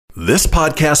This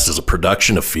podcast is a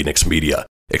production of Phoenix Media.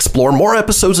 Explore more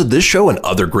episodes of this show and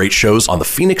other great shows on the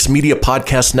Phoenix Media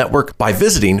Podcast Network by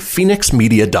visiting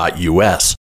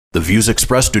phoenixmedia.us. The views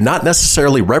expressed do not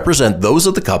necessarily represent those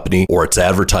of the company or its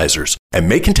advertisers and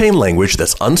may contain language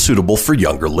that's unsuitable for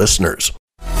younger listeners.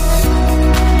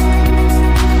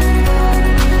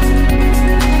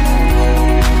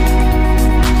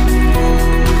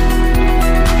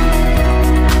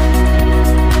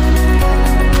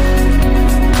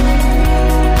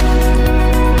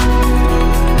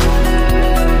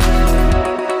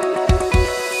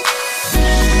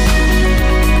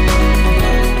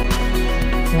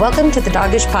 Welcome to the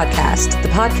Doggish Podcast, the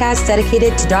podcast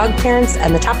dedicated to dog parents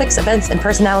and the topics, events, and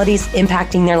personalities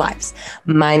impacting their lives.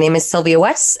 My name is Sylvia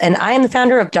West, and I am the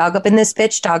founder of Dog Up in This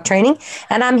Bitch Dog Training,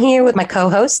 and I'm here with my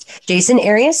co-host, Jason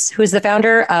Arias, who is the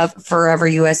founder of Forever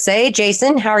USA.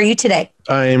 Jason, how are you today?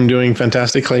 I am doing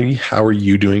fantastic, lady. How are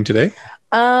you doing today?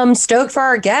 Stoked for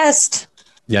our guest.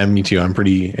 Yeah, me too. I'm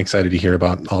pretty excited to hear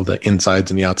about all the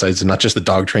insides and the outsides, and not just the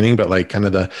dog training, but like kind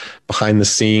of the behind the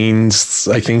scenes.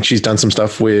 I think she's done some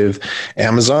stuff with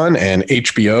Amazon and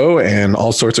HBO and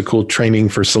all sorts of cool training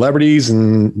for celebrities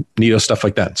and neato stuff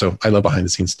like that. So I love behind the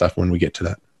scenes stuff when we get to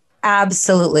that.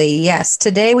 Absolutely. Yes.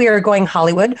 Today we are going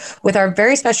Hollywood with our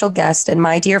very special guest and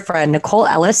my dear friend, Nicole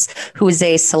Ellis, who is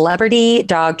a celebrity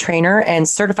dog trainer and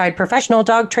certified professional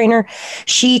dog trainer.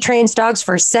 She trains dogs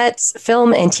for sets,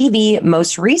 film, and TV.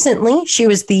 Most recently, she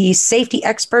was the safety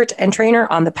expert and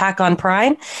trainer on the Pack on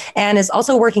Prime and is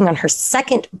also working on her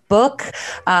second book,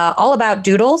 all about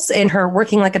doodles in her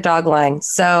Working Like a Dog line.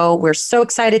 So we're so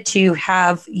excited to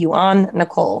have you on,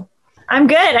 Nicole. I'm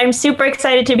good. I'm super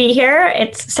excited to be here.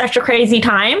 It's such a crazy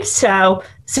time. So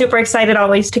super excited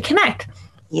always to connect.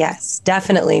 Yes,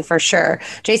 definitely. For sure.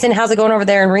 Jason, how's it going over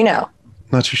there in Reno?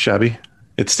 Not too shabby.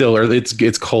 It's still early.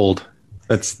 It's cold.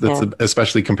 That's yeah.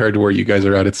 Especially compared to where you guys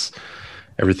are at.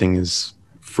 Everything is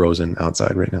frozen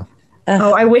outside right now.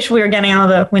 Oh, I wish we were getting all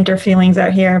the winter feelings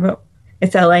out here, but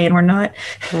it's LA and we're not.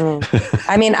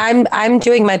 I mean, I'm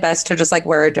doing my best to just like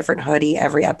wear a different hoodie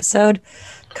every episode,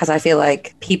 because I feel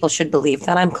like people should believe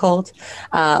that I'm cold.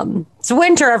 It's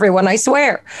winter, everyone, I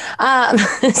swear.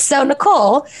 So,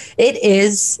 Nicole, it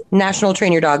is National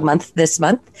Train Your Dog Month this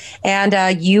month,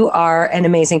 and you are an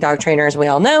amazing dog trainer, as we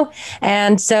all know.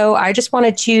 And so I just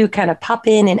wanted to kind of pop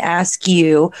in and ask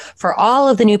you, for all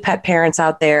of the new pet parents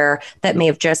out there that may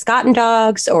have just gotten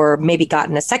dogs or maybe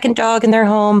gotten a second dog in their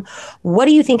home, what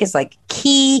do you think is like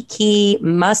key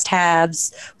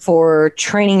must-haves for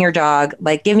training your dog?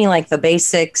 Like, give me like the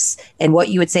basics and what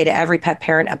you would say to every pet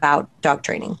parent about dog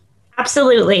training.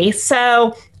 Absolutely.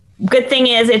 So good thing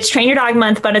is it's Train Your Dog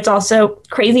Month, but it's also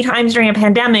crazy times during a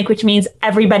pandemic, which means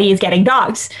everybody is getting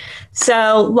dogs.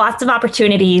 So lots of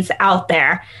opportunities out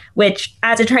there, which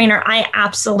as a trainer, I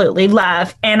absolutely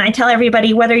love. And I tell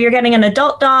everybody, whether you're getting an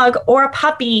adult dog or a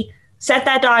puppy, set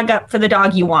that dog up for the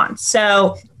dog you want.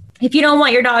 So if you don't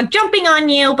want your dog jumping on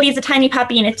you, but he's a tiny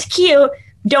puppy and it's cute,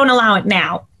 don't allow it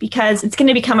now, because it's going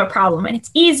to become a problem. And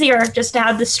it's easier just to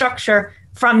have the structure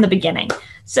from the beginning.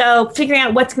 So figuring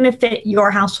out what's going to fit your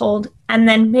household, and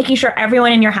then making sure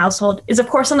everyone in your household is, of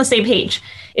course, on the same page.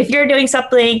 If you're doing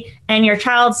something and your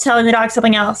child's telling the dog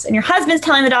something else and your husband's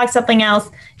telling the dog something else,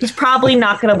 he's probably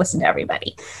not going to listen to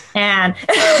everybody. And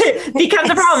it becomes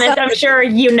a problem, as I'm sure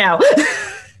you know.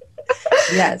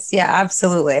 Yes. Yeah,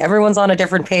 absolutely. Everyone's on a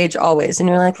different page always. And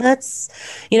you're like,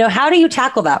 how do you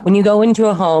tackle that when you go into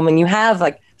a home and you have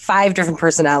like 5 different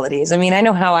personalities? I mean, I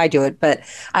know how I do it, but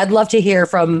I'd love to hear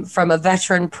from a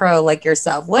veteran pro like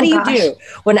yourself. What do you do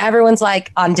when everyone's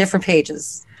like on different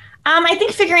pages? I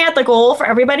think figuring out the goal for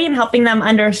everybody and helping them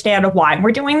understand why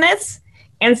we're doing this,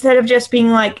 instead of just being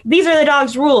like, these are the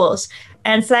dog's rules,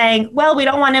 and saying, well, we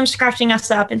don't want him scratching us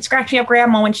up and scratching up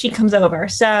grandma when she comes over.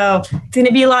 So it's going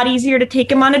to be a lot easier to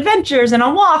take him on adventures and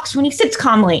on walks when he sits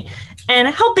calmly, and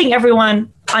helping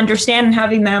everyone understand and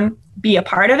having them be a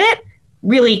part of it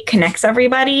really connects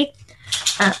everybody.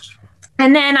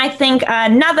 And then I think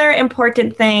another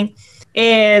important thing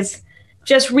is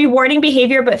just rewarding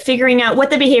behavior, but figuring out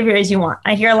what the behavior is you want.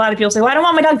 I hear a lot of people say, well, I don't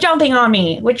want my dog jumping on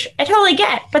me, which I totally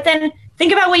get. But then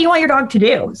think about what you want your dog to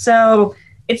do. So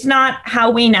it's not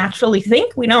how we naturally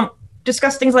think. We don't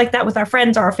discuss things like that with our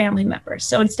friends or our family members.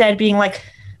 So instead being like,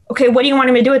 okay, what do you want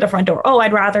him to do at the front door? Oh,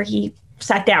 I'd rather he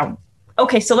sat down.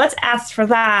 Okay, so let's ask for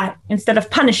that instead of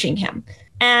punishing him.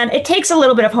 And it takes a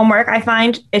little bit of homework. I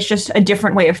find it's just a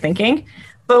different way of thinking.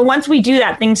 But once we do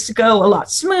that, things go a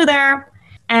lot smoother.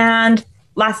 And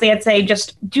lastly, I'd say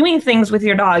just doing things with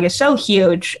your dog is so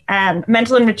huge. And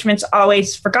mental enrichment's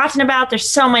always forgotten about. There's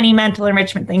so many mental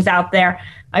enrichment things out there.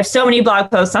 I have so many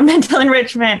blog posts on mental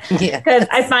enrichment because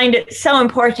I find it so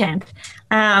important.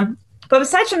 But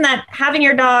aside from that, having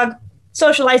your dog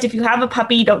socialize, if you have a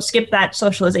puppy, don't skip that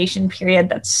socialization period.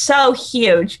 That's so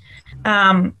huge.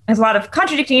 There's a lot of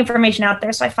contradicting information out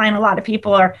there. So I find a lot of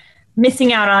people are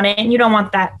missing out on it, and you don't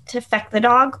want that to affect the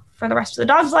dog for the rest of the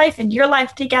dog's life and your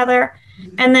life together.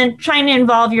 And then trying to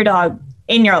involve your dog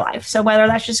in your life. So whether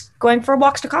that's just going for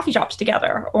walks to coffee shops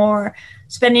together or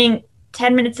spending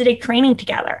 10 minutes a day training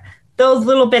together, those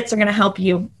little bits are going to help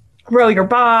you grow your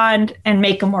bond and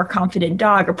make a more confident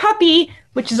dog or puppy,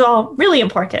 which is all really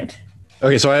important.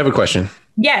 Okay, so I have a question.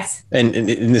 Yes. And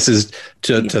this is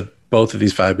to both of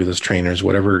these fabulous trainers,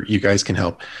 whatever you guys can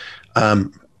help.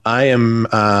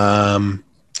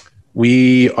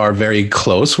 We are very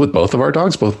close with both of our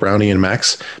dogs, both Brownie and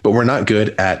Max, but we're not good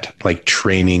at like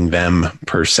training them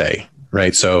per se,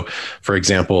 right? So for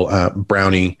example,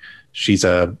 Brownie, she's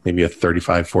maybe a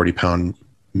 35, 40 pound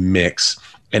mix.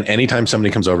 And anytime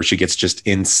somebody comes over, she gets just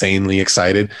insanely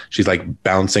excited. She's like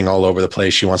bouncing all over the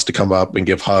place. She wants to come up and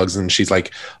give hugs, and she's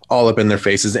like all up in their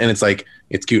faces. And it's like,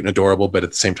 it's cute and adorable, but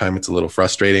at the same time, it's a little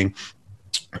frustrating.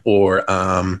 Or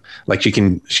like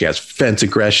she has fence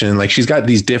aggression. Like she's got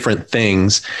these different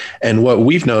things. And what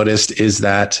we've noticed is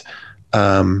that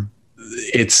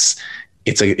it's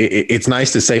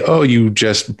nice to say, oh, you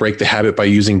just break the habit by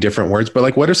using different words. But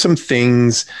like, what are some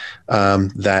things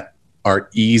that are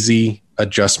easy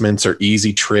adjustments or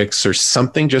easy tricks or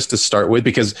something just to start with?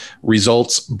 Because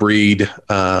results breed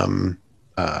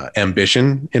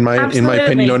ambition in my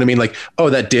opinion. You know what I mean? Like, oh,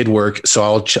 that did work, so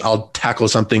I'll tackle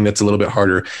something that's a little bit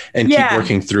harder and keep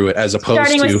working through it, as opposed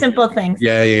starting to with simple things.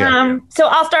 Yeah. So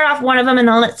I'll start off one of them and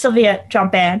then let Sylvia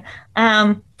jump in.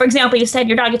 For example, you said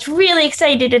your dog gets really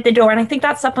excited at the door, and I think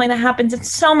that's something that happens in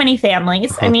so many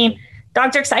families. I mean,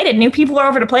 dogs are excited. New people are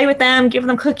over to play with them, give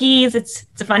them cookies. It's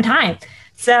a fun time.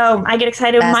 So I get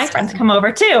excited when my friends come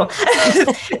over too.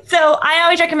 So I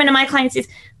always recommend to my clients is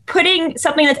putting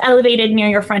something that's elevated near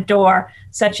your front door,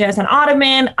 such as an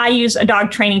ottoman. I use a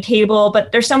dog training table,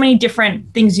 but there's so many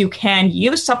different things you can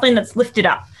use, something that's lifted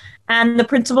up. And the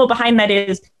principle behind that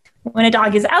is when a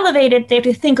dog is elevated, they have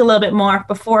to think a little bit more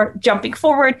before jumping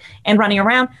forward and running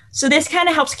around. So this kind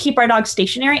of helps keep our dog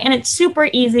stationary, and it's super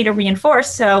easy to reinforce.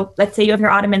 So let's say you have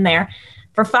your ottoman there.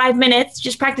 For 5 minutes,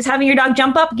 just practice having your dog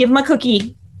jump up, give him a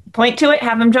cookie. Point to it,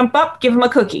 have him jump up, give him a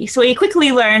cookie. So he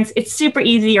quickly learns. It's super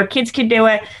easy. Your kids can do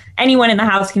it. Anyone in the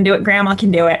house can do it. Grandma can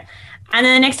do it. And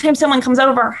then the next time someone comes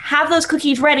over, have those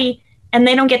cookies ready, and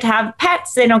they don't get to have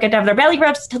pets. They don't get to have their belly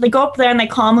rubs until they go up there and they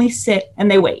calmly sit and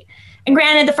they wait. And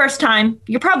granted, the first time,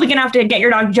 you're probably going to have to get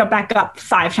your dog to jump back up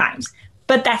 5 times,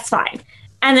 but that's fine.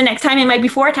 And the next time it might be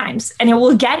 4 times, and it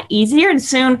will get easier. And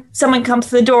soon someone comes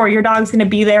to the door, your dog's going to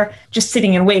be there just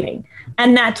sitting and waiting.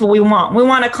 And that's what we want. We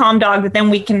want a calm dog that then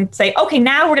we can say, okay,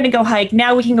 now we're going to go hike.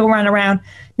 Now we can go run around.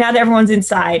 Now that everyone's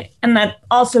inside. And that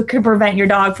also could prevent your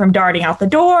dog from darting out the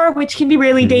door, which can be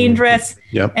really dangerous.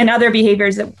 Yep. And other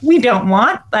behaviors that we don't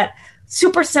want. But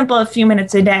super simple, a few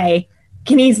minutes a day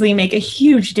can easily make a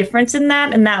huge difference in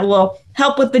that. And that will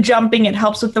help with the jumping. It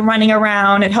helps with the running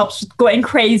around. It helps with going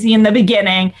crazy in the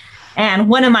beginning. And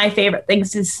one of my favorite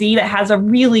things to see that has a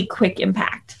really quick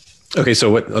impact. Okay,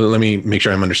 so let me make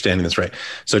sure I'm understanding this right.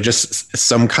 So just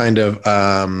some kind of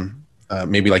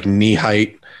maybe like knee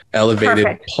height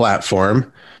elevated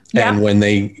platform. Yep. And when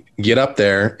they get up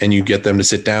there and you get them to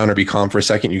sit down or be calm for a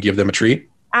second, you give them a treat?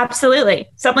 Absolutely.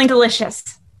 Something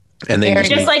delicious. And then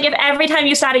just like if every time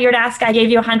you sat at your desk, I gave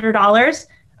you $100,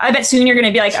 I bet soon you're going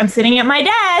to be like, I'm sitting at my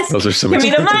desk. Those are some give me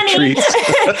the money. treats.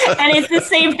 And it's the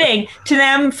same thing. To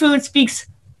them, food speaks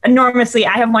enormously.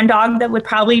 I have one dog that would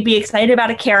probably be excited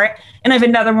about a carrot, and I have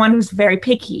another one who's very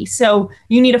picky. So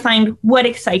you need to find what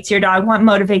excites your dog, what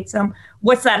motivates them.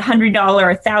 What's that $100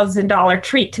 or $1,000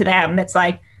 treat to them that's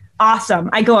like,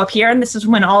 awesome. I go up here and this is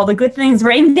when all the good things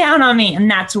rain down on me, and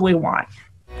that's what we want.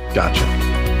 Gotcha.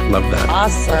 Love that.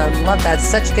 Awesome. Love that.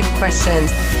 Such good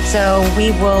questions. So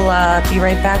we will be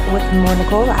right back with more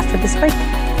Nicole after this break.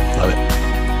 Love it.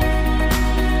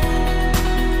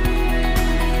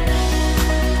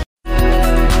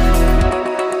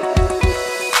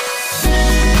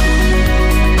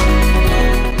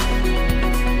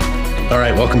 All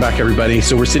right, welcome back, everybody.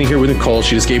 So we're sitting here with Nicole.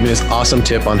 She just gave me this awesome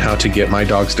tip on how to get my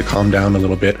dogs to calm down a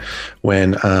little bit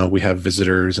when we have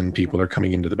visitors and people are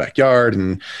coming into the backyard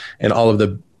and all of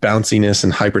the bounciness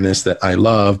and hyperness that I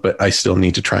love, but I still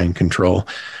need to try and control.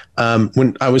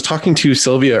 When I was talking to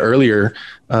Sylvia earlier,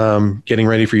 getting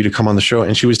ready for you to come on the show,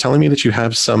 and she was telling me that you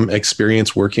have some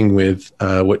experience working with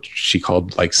what she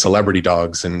called like celebrity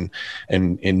dogs and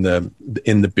in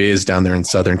the biz down there in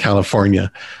Southern California.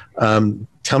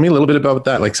 Tell me a little bit about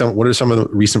that. Like, what are some of the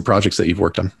recent projects that you've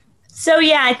worked on? So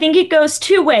yeah, I think it goes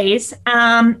two ways.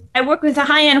 I work with a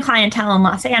high-end clientele in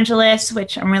Los Angeles,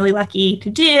 which I'm really lucky to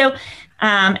do.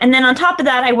 And then on top of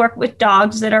that, I work with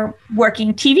dogs that are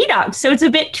working TV dogs. So it's a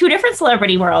bit two different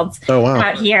celebrity worlds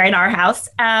out here in our house.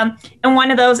 And one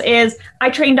of those is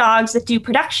I train dogs that do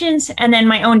productions, and then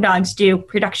my own dogs do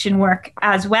production work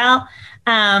as well.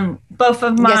 Both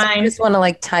of mine. Yes, I just want to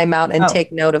like time out and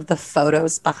take note of the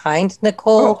photos behind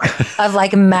Nicole of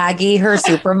like Maggie, her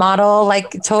supermodel,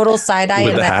 like total side eye.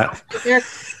 With the hat.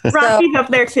 Rossi's up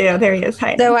there too. There he is.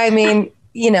 Hi. So, I mean,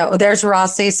 you know, there's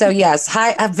Rossi. So yes,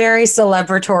 a very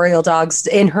celebratorial dogs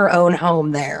in her own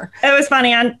home there. It was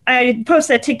funny. I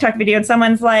posted a TikTok video and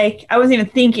someone's like, I wasn't even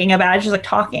thinking about it, just like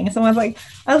talking. And someone's like,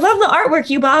 I love the artwork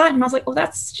you bought. And I was like, well,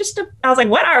 that's just I was like,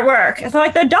 what artwork? And so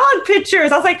like the dog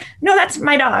pictures. I was like, no, that's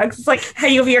my dogs. It's like, how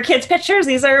you have your kids' pictures?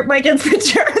 These are my kids'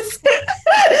 pictures.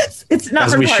 It's not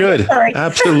as we should. Sorry.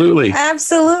 Absolutely.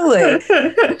 Absolutely.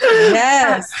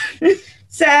 Yes.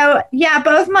 So yeah,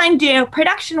 both mine do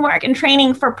production work, and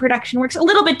training for production work's a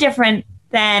little bit different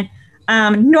than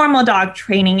normal dog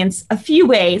training in a few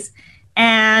ways.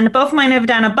 And both of mine have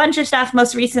done a bunch of stuff.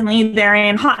 Most recently, they're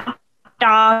in Hot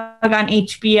Dog on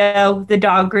HBO, the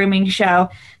dog grooming show.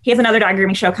 He has another dog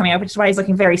grooming show coming up, which is why he's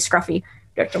looking very scruffy.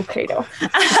 That's okay though.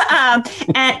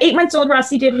 At 8 months old,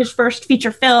 Rossi did his first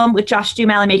feature film with Josh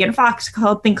Duhamel and Megan Fox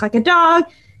called Think Like a Dog.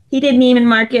 He did Neiman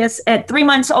Marcus at 3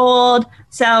 months old.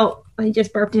 So he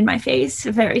just burped in my face.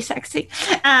 Very sexy.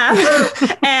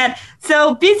 And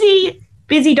so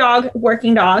busy dog,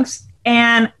 working dogs.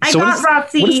 And I got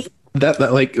Rossi. That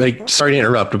like sorry to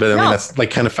interrupt, but I mean, that's like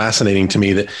kind of fascinating to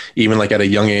me that even like at a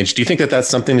young age, do you think that that's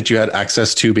something that you had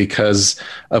access to because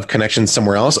of connections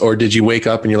somewhere else? Or did you wake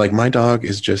up and you're like, my dog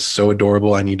is just so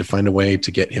adorable, I need to find a way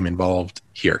to get him involved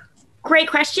here? Great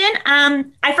question.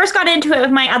 I first got into it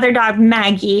with my other dog,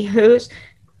 Maggie, who's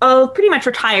pretty much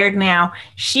retired now.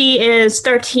 She is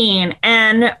 13.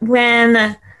 And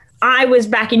when I was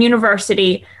back in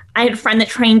university, I had a friend that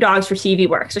trained dogs for TV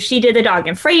work. So she did the dog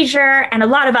in Frasier and a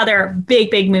lot of other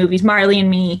big movies, Marley and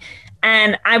Me.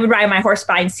 And I would ride my horse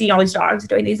by and see all these dogs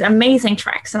doing these amazing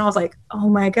tricks. And I was like, oh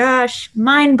my gosh,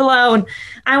 mind blown.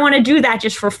 I want to do that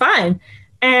just for fun.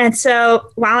 And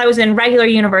so while I was in regular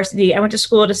university, I went to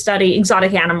school to study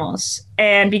exotic animals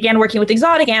and began working with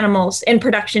exotic animals in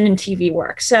production and TV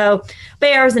work. So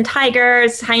bears and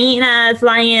tigers, hyenas,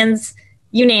 lions,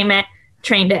 you name it,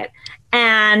 trained it.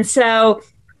 And so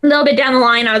a little bit down the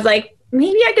line, I was like,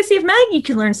 maybe I could see if Maggie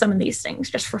could learn some of these things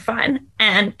just for fun.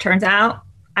 And turns out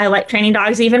I like training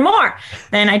dogs even more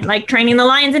than I like training the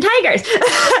lions and tigers.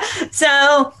 So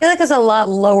I feel like it's a lot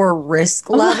lower risk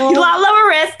level. A lot lower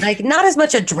risk. Like not as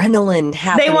much adrenaline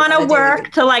happening. They want to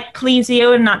work to like please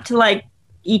you and not to like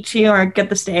eat you or get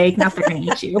the steak. Not they're going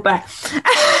to eat you, but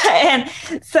and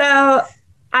so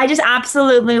I just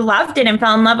absolutely loved it and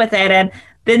fell in love with it, and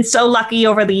been so lucky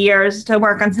over the years to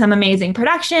work on some amazing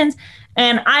productions.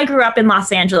 And I grew up in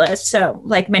Los Angeles. So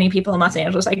like many people in Los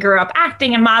Angeles, I grew up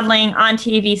acting and modeling on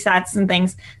TV sets and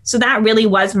things. So that really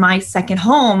was my second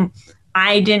home.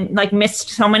 I didn't missed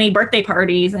so many birthday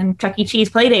parties and Chuck E. Cheese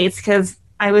play dates because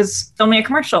I was filming a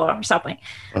commercial or something.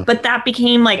 But that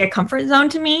became like a comfort zone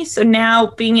to me. So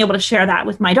now being able to share that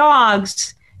with my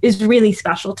dogs is really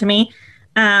special to me.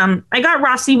 I got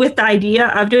Rossi with the idea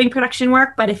of doing production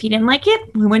work, but if he didn't like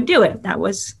it, we wouldn't do it. That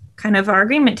was kind of our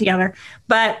agreement together.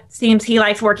 But seems he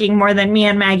likes working more than me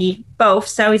and Maggie both.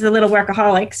 So he's a little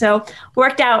workaholic. So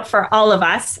worked out for all of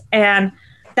us. And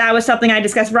that was something I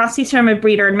discussed. Rossi's from a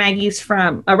breeder and Maggie's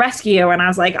from a rescue. And I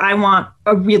was like, I want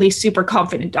a really super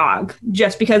confident dog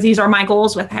just because these are my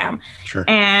goals with him. Sure.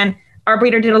 And our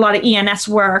breeder did a lot of ENS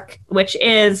work, which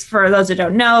is, for those that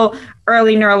don't know,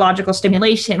 early neurological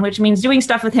stimulation, which means doing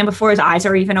stuff with him before his eyes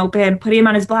are even open, putting him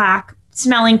on his back,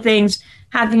 smelling things,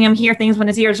 having him hear things when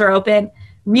his ears are open,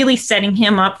 really setting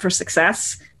him up for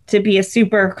success to be a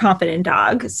super confident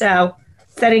dog. So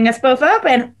setting us both up,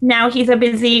 and now he's a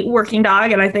busy working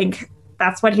dog, and I think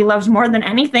that's what he loves more than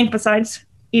anything besides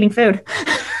eating food.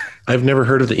 I've never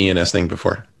heard of the ENS thing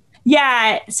before.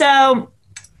 Yeah, so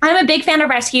I'm a big fan of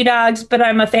rescue dogs, but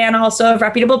I'm a fan also of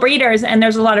reputable breeders, and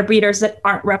there's a lot of breeders that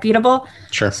aren't reputable.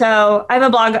 Sure. So I have a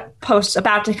blog post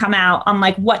about to come out on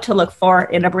like what to look for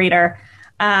in a breeder.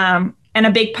 And a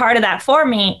big part of that for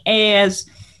me is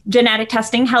genetic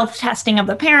testing, health testing of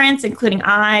the parents, including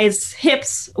eyes,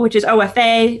 hips, which is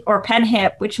OFA, or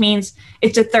PenHip, which means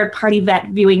it's a third-party vet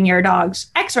viewing your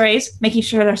dog's x-rays, making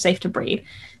sure they're safe to breed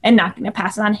and not going to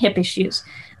pass on hip issues.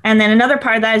 And then another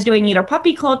part of that is doing either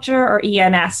puppy culture or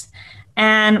ENS.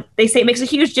 And they say it makes a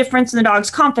huge difference in the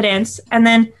dog's confidence. And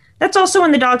then that's also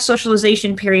when the dog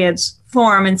socialization periods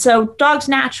form. And so dogs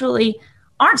naturally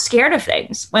aren't scared of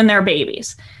things when they're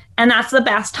babies. And that's the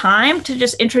best time to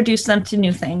just introduce them to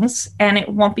new things, and it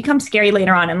won't become scary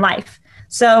later on in life.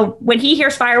 So when he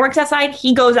hears fireworks outside,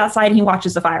 he goes outside and he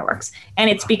watches the fireworks. And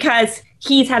it's because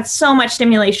he's had so much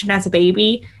stimulation as a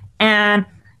baby, and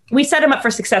we set him up for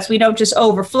success. We don't just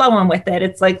overflow him with it.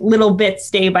 It's like little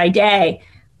bits day by day,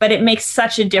 but it makes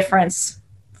such a difference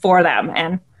for them.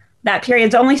 And that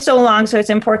period's only so long, so it's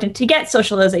important to get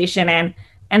socialization in,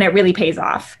 and it really pays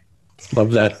off.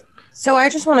 Love that. So I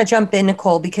just want to jump in,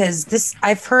 Nicole, because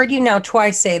I've heard you now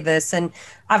twice say this, and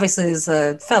obviously as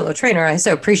a fellow trainer, I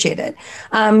so appreciate it.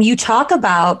 You talk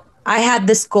about, I had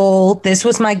this goal, this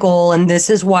was my goal, and this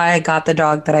is why I got the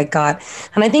dog that I got.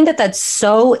 And I think that that's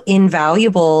so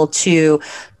invaluable to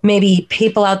maybe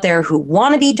people out there who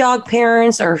want to be dog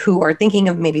parents, or who are thinking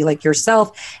of maybe like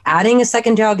yourself, adding a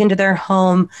second dog into their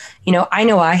home. I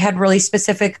know I had really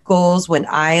specific goals when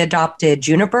I adopted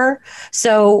Juniper.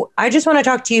 So I just want to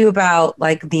talk to you about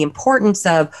like the importance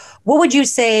of, what would you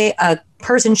say a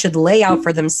person should lay out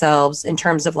for themselves in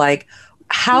terms of like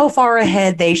how far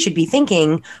ahead they should be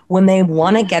thinking when they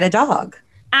want to get a dog?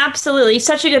 Absolutely.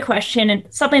 Such a good question, and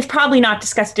something that's probably not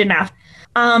discussed enough.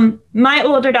 My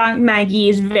older dog, Maggie,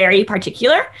 is very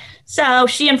particular. So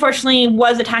she unfortunately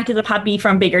was attacked as a puppy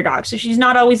from bigger dogs. So she's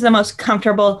not always the most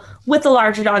comfortable with a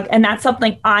larger dog. And that's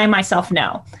something I myself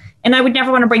know. And I would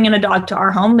never want to bring in a dog to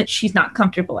our home that she's not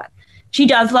comfortable with. She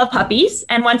does love puppies.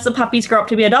 And once the puppies grow up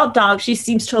to be adult dogs, she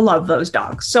seems to love those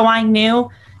dogs. So I knew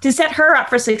to set her up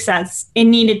for success, it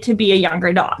needed to be a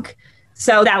younger dog.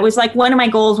 So that was like one of my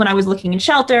goals when I was looking in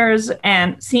shelters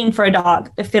and seeing for a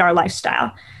dog that fit our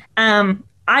lifestyle.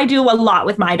 I do a lot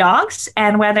with my dogs,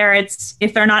 and whether it's,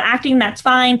 if they're not acting, that's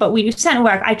fine, but we do scent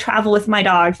work. I travel with my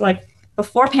dogs. Like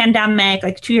before pandemic,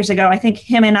 like 2 years ago, I think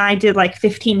him and I did like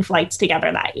 15 flights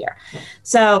together that year.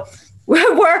 So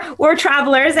we're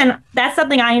travelers, and that's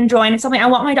something I enjoy, and it's something I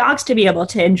want my dogs to be able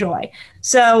to enjoy.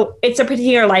 So it's a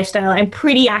particular lifestyle. I'm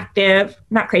pretty active,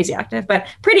 not crazy active, but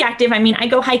pretty active. I mean, I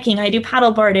go hiking, I do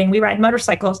paddleboarding, we ride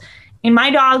motorcycles, and my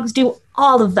dogs do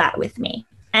all of that with me.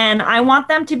 And I want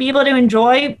them to be able to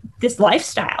enjoy this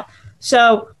lifestyle.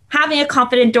 So having a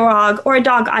confident dog, or a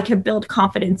dog I could build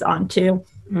confidence onto,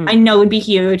 I know would be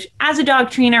huge. As a dog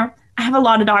trainer, I have a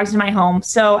lot of dogs in my home,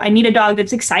 so I need a dog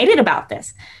that's excited about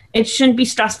this. It shouldn't be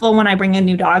stressful when I bring a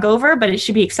new dog over, but it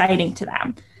should be exciting to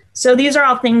them. So these are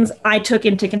all things I took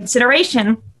into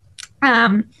consideration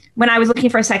when I was looking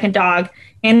for a second dog.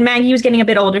 And Maggie was getting a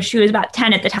bit older. She was about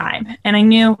 10 at the time. And I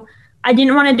knew I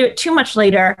didn't want to do it too much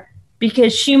later,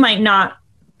 because she might not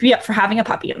be up for having a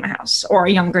puppy in the house or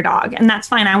a younger dog. And that's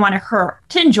fine. I wanted her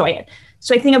to enjoy it.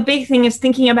 So I think a big thing is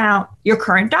thinking about your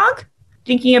current dog,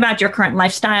 thinking about your current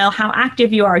lifestyle, how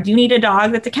active you are. Do you need a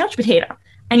dog that's a couch potato?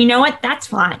 And you know what? That's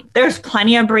fine. There's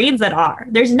plenty of breeds that are.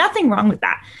 There's nothing wrong with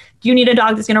that. Do you need a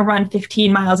dog that's going to run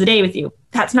 15 miles a day with you?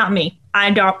 That's not me. I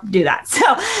don't do that.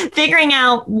 So figuring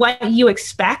out what you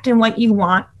expect and what you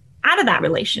want out of that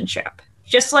relationship.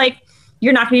 Just like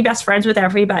you're not going to be best friends with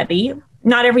everybody.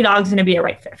 Not every dog's going to be a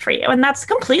right fit for you. And that's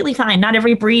completely fine. Not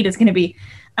every breed is going to be.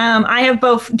 I have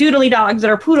both doodly dogs that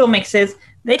are poodle mixes.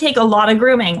 They take a lot of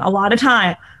grooming, a lot of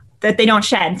time that they don't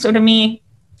shed. So to me,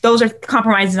 those are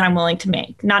compromises I'm willing to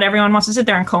make. Not everyone wants to sit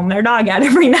there and comb their dog out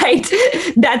every night.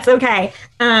 That's okay.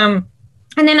 And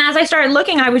then as I started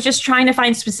looking, I was just trying to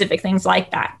find specific things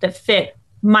like that fit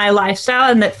my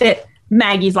lifestyle and that fit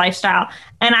Maggie's lifestyle.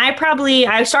 And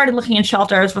I started looking in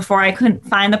shelters before I couldn't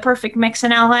find the perfect mix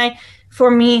in LA for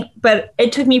me, but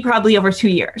it took me probably over 2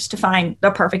 years to find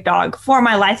the perfect dog for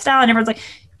my lifestyle. And everyone's like,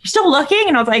 you're still looking?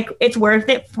 And I was like, it's worth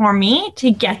it for me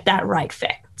to get that right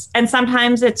fit. And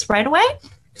sometimes it's right away,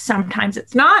 sometimes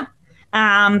it's not.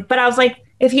 But I was like,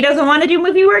 if he doesn't want to do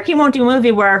movie work, he won't do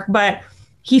movie work, but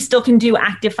he still can do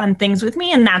active, fun things with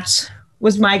me. And that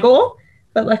was my goal.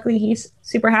 But luckily he's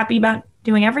super happy about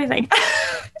doing everything.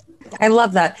 I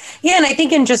love that. Yeah. And I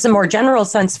think in just a more general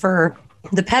sense for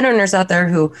the pet owners out there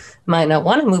who might not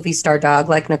want a movie star dog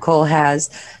like Nicole has,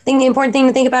 I think the important thing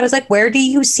to think about is like, where do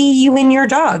you see you and your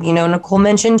dog? Nicole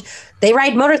mentioned they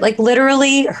ride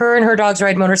literally her and her dogs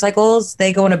ride motorcycles.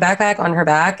 They go in a backpack on her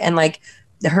back, and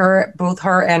both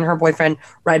her and her boyfriend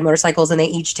ride motorcycles, and they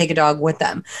each take a dog with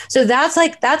them. So that's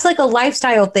like a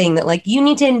lifestyle thing that like you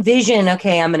need to envision.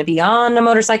 Okay, I'm going to be on a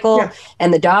motorcycle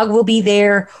and the dog will be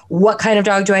there. What kind of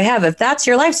dog do I have? If that's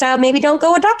your lifestyle, maybe don't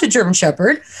go adopt a German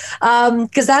Shepherd,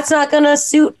 because that's not going to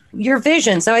suit your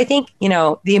vision. So I think,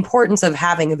 the importance of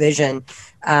having a vision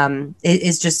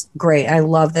is just great. I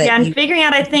love that. Yeah, and figuring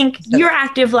out, I think, your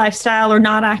active lifestyle or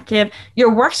not active,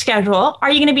 your work schedule.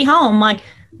 Are you going to be home? Like,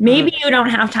 Maybe you don't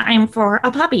have time for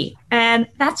a puppy, and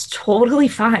that's totally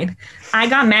fine. I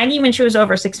got Maggie when she was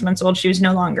over 6 months old. She was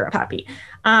no longer a puppy.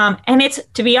 And it's,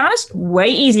 to be honest, way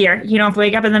easier. You don't have to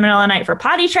wake up in the middle of the night for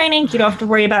potty training. You don't have to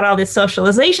worry about all this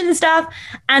socialization stuff.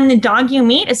 And the dog you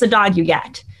meet is the dog you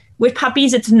get. With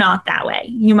puppies, it's not that way.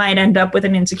 You might end up with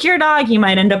an insecure dog. You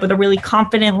might end up with a really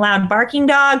confident, loud barking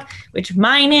dog, which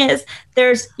mine is.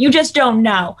 You just don't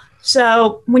know.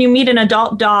 So when you meet an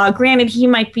adult dog, granted, he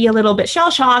might be a little bit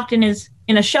shell-shocked and is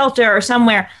in a shelter or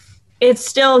somewhere. It's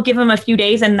still give him a few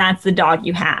days and that's the dog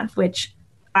you have, which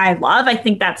I love. I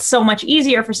think that's so much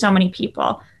easier for so many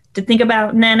people to think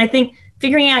about. And then I think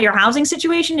figuring out your housing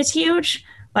situation is huge.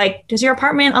 Like, does your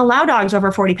apartment allow dogs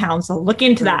over 40 pounds? So look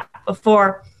into that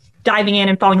before diving in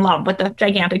and falling in love with a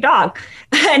gigantic dog.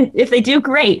 And if they do,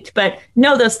 great. But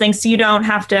know those things so you don't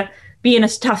have to be in a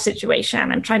tough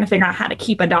situation and trying to figure out how to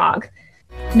keep a dog.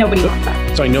 Nobody wants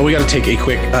that. So I know we got to take a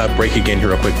quick break again here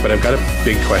real quick, but I've got a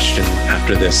big question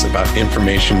after this about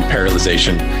information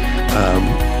paralyzation.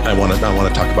 I want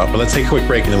to talk about, but let's take a quick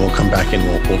break and then we'll come back and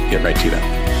we'll get right to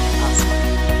that.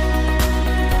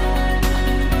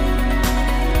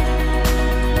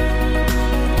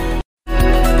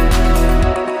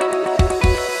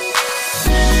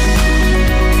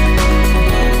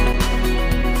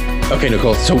 Okay,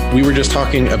 Nicole, so we were just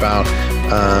talking about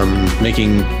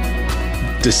making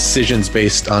decisions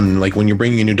based on, like, when you're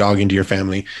bringing a new dog into your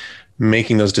family,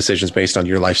 making those decisions based on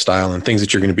your lifestyle and things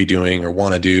that you're going to be doing or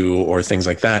want to do or things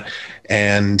like that.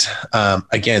 And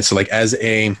again, so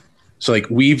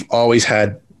we've always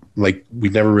had, like,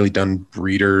 we've never really done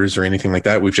breeders or anything like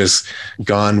that. We've just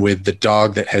gone with the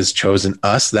dog that has chosen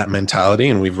us, that mentality,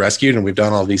 and we've rescued and we've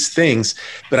done all these things.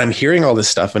 But I'm hearing all this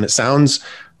stuff and it sounds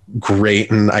great,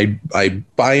 and I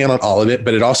buy in on all of it,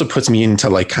 but it also puts me into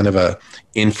like kind of a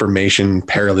information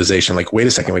paralyzation. Like, wait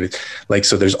a second,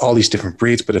 so there's all these different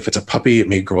breeds, but if it's a puppy, it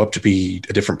may grow up to be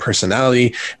a different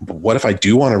personality. But what if I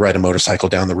do want to ride a motorcycle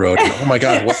down the road? And, oh my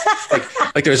God,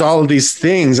 like there's all of these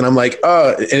things, and I'm like,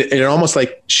 it almost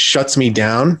like shuts me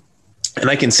down. And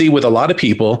I can see with a lot of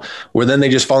people where then they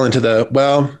just fall into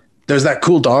there's that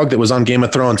cool dog that was on Game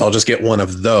of Thrones. I'll just get one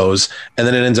of those. And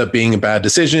then it ends up being a bad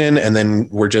decision. And then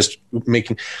we're just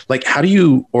making, like, where do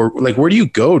you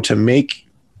go to make,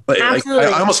 I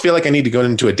almost feel like I need to go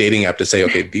into a dating app to say,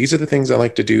 okay, these are the things I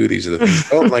like to do. These are the things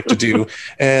I don't like to do.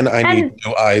 And I need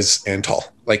no eyes and tall.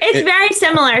 It's very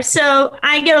similar. So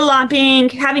I get a lot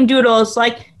having doodles.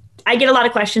 Like, I get a lot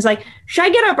of questions like, should I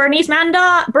get a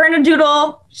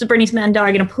Bernedoodle, just a Bernese man dog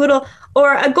and a poodle,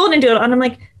 or a golden doodle? And I'm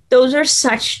like, those are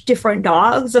such different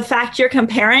dogs. The fact you're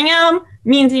comparing them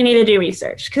means you need to do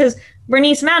research, because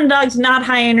Bernese man dogs, not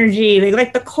high energy. They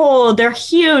like the cold. They're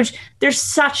huge. There's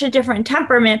such a different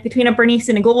temperament between a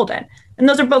Bernese and a golden. And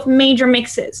those are both major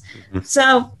mixes. Mm-hmm.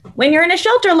 So when you're in a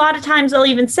shelter, a lot of times they'll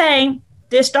even say,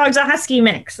 this dog's a husky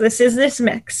mix. This is this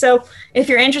mix. So if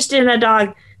you're interested in a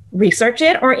dog, research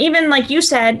it. Or even like you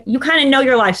said, you kind of know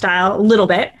your lifestyle a little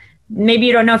bit. Maybe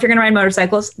you don't know if you're going to ride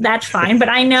motorcycles. That's fine. But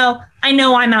I know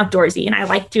I'm outdoorsy and I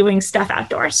like doing stuff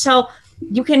outdoors. So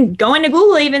you can go into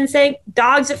Google even say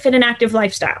dogs that fit an active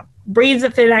lifestyle, breeds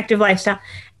that fit an active lifestyle.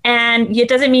 And it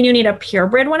doesn't mean you need a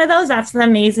purebred one of those. That's the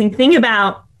amazing thing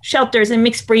about shelters and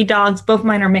mixed breed dogs. Both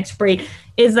mine are mixed breed,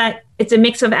 is that it's a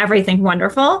mix of everything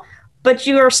wonderful, but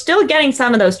you are still getting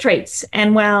some of those traits.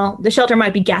 And while the shelter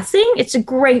might be guessing, it's a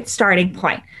great starting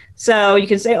point. So you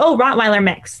can say, oh, Rottweiler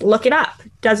mix, look it up.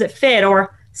 Does it fit?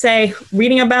 Or say,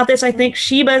 reading about this, I think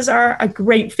Shibas are a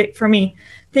great fit for me.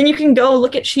 Then you can go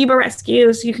look at Shiba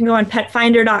rescues. You can go on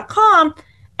petfinder.com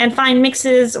and find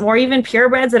mixes or even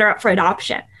purebreds that are up for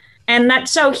adoption. And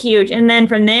that's so huge. And then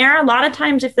from there, a lot of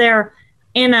times if they're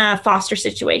in a foster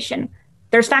situation,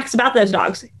 there's facts about those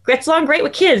dogs. Gets along great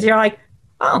with kids. You're like,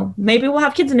 oh, maybe we'll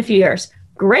have kids in a few years.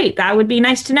 Great. That would be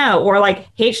nice to know. Or like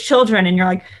hates children. And you're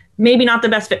like, maybe not the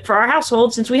best fit for our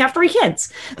household since we have 3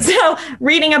 kids. So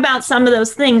reading about some of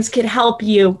those things could help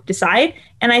you decide.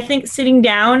 And I think sitting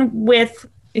down with,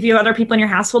 if you have other people in your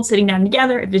household, sitting down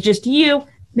together, if it's just you,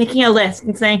 making a list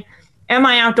and saying, am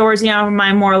I outdoorsy? Am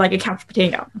I more like a couch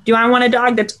potato? Do I want a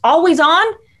dog that's always on?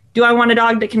 Do I want a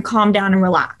dog that can calm down and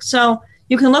relax? So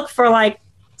you can look for like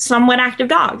somewhat active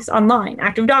dogs online,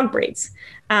 active dog breeds.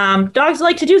 Dogs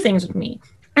like to do things with me.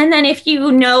 And then if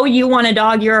you know you want a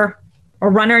dog, you're a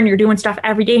runner and you're doing stuff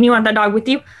every day and you want that dog with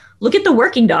you, look at the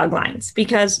working dog lines,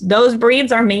 because those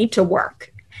breeds are made to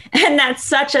work. And that's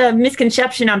such a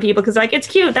misconception on people, because like, it's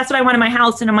cute. That's what I want in my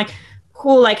house. And I'm like,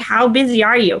 cool. Like, how busy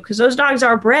are you? Because those dogs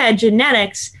are bred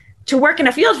genetics to work in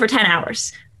a field for 10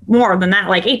 hours, more than that,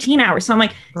 like 18 hours. So I'm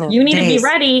like, you need to be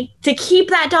ready to keep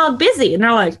that dog busy. And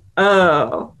they're like,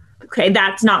 oh, okay,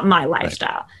 that's not my lifestyle.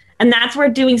 Right. And that's where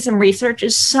doing some research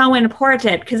is so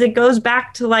important, because it goes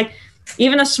back to like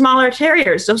even the smaller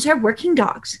terriers. Those are working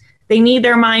dogs. They need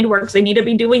their mind works. They need to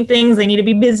be doing things. They need to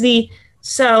be busy.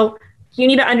 So you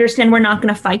need to understand we're not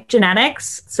going to fight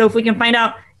genetics. So if we can find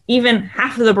out even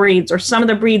half of the breeds or some of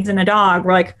the breeds in a dog,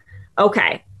 we're like,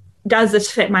 okay, does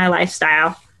this fit my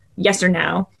lifestyle? Yes or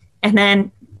no? And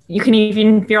then you can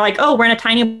even, if you're like, oh, we're in a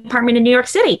tiny apartment in New York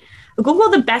City,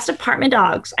 Google the best apartment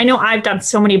dogs. I know I've done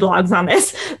so many blogs on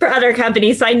this for other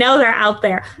companies, so I know they're out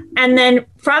there. And then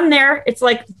from there, it's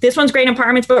like, this one's great in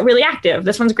apartments, but really active.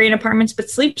 This one's great in apartments, but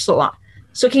sleeps a lot.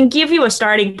 So it can give you a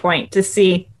starting point to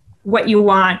see what you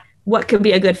want, what could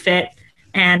be a good fit.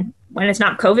 And when it's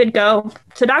not COVID, go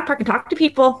to a dog park and talk to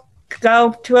people.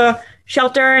 Go to a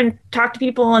shelter and talk to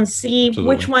people and see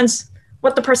which ones,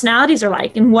 what the personalities are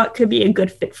like and what could be a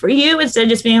good fit for you, instead of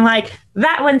just being like,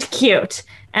 that one's cute.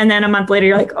 And then a month later,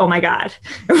 you're like, oh my God.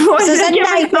 This is a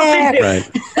nightmare. Right.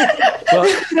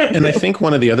 Well, and I think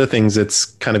one of the other things that's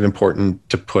kind of important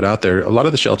to put out there, a lot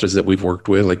of the shelters that we've worked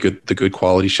with, like the good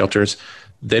quality shelters,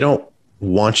 they don't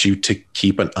want you to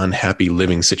keep an unhappy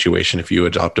living situation if you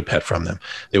adopt a pet from them.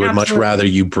 They would much rather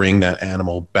you bring that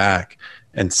animal back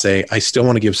and say, I still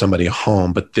want to give somebody a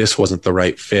home, but this wasn't the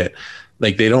right fit.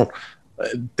 Like they don't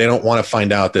want to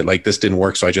find out that like this didn't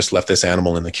work, so I just left this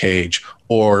animal in the cage.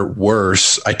 Or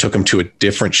worse, I took him to a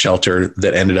different shelter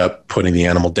that ended up putting the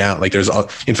animal down. Like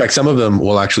in fact, some of them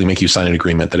will actually make you sign an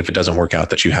agreement that if it doesn't work out,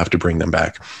 that you have to bring them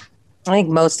back. I think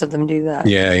most of them do that.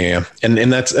 Yeah. And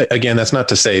that's, again, that's not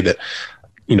to say that,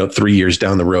 3 years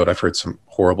down the road, I've heard some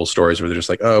horrible stories where they're just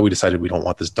like, oh, we decided we don't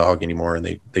want this dog anymore. And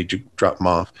they drop them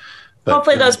off. But,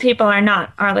 hopefully those people are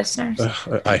not our listeners.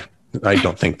 I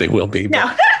don't think they will be.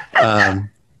 No.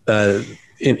 But,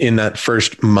 in that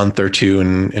first month or two,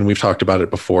 and we've talked about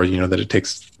it before, that it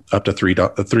takes up to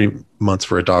 3 months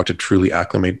for a dog to truly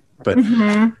acclimate, but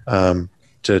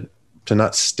to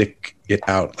not stick it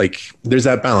out, like there's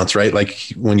that balance, right?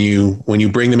 Like when you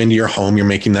bring them into your home, you're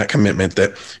making that commitment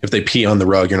that if they pee on the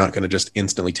rug, you're not going to just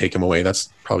instantly take them away. That's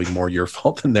probably more your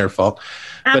fault than their fault.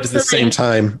 Absolutely. But at the same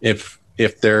time,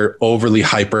 if they're overly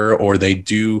hyper or they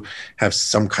do have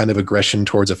some kind of aggression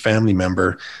towards a family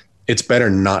member, it's better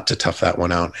not to tough that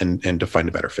one out and to find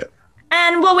a better fit.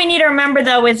 And what we need to remember,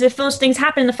 though, is if those things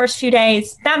happen in the first few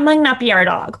days, that might not be our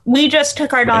dog. We just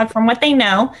took our dog from what they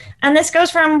know. And this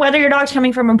goes from whether your dog's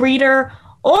coming from a breeder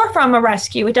or from a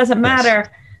rescue. It doesn't matter. Yes.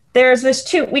 There's this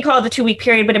we call it the 2-week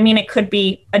period, but it could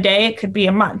be a day, it could be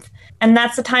a month. And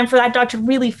that's the time for that dog to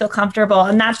really feel comfortable.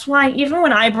 And that's why even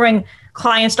when I bring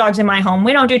clients' dogs in my home,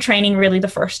 we don't do training really the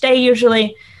first day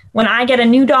usually. When I get a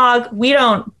new dog, we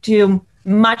don't do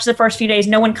much the first few days.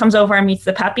 No one comes over and meets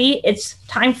the puppy. It's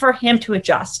time for him to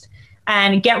adjust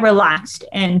and get relaxed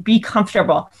and be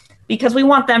comfortable, because we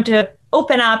want them to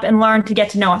open up and learn to get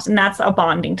to know us. And that's a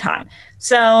bonding time.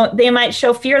 So they might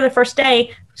show fear the first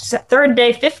day, 3rd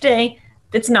day, 5th day.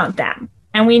 It's not them.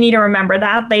 And we need to remember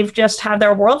that they've just had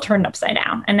their world turned upside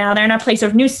down. And now they're in a place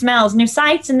of new smells, new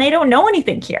sights, and they don't know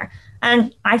anything here.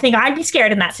 And I think I'd be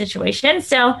scared in that situation.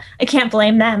 So I can't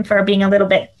blame them for being a little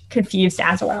bit confused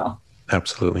as well.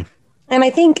 Absolutely. And I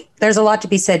think there's a lot to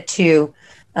be said too.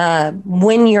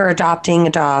 When you're adopting a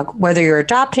dog, whether you're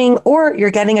adopting or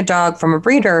you're getting a dog from a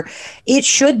breeder, it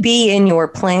should be in your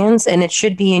plans and it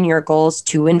should be in your goals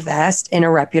to invest in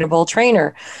a reputable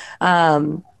trainer.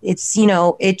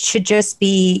 It should just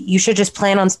be, you should just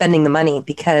plan on spending the money,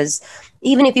 because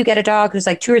even if you get a dog who's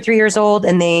like 2 or 3 years old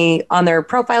and they, on their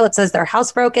profile, it says they're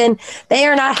housebroken, they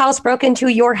are not housebroken to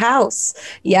your house.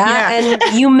 Yeah.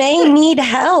 And you may need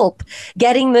help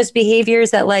getting those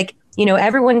behaviors that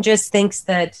everyone just thinks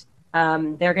that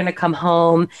they're going to come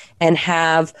home and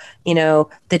have,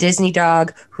 the Disney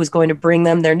dog who's going to bring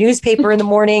them their newspaper in the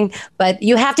morning. But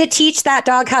you have to teach that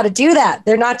dog how to do that.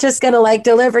 They're not just going to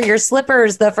deliver your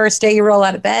slippers the first day you roll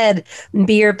out of bed and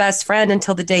be your best friend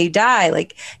until the day you die.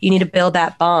 You need to build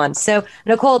that bond. So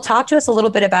Nicole, talk to us a little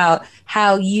bit about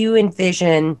how you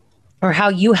envision or how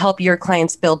you help your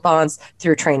clients build bonds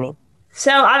through training.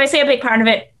 So obviously a big part of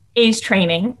it is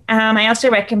training. I also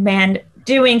recommend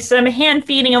doing some hand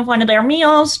feeding of one of their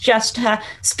meals just to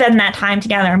spend that time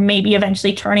together, maybe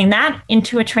eventually turning that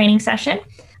into a training session.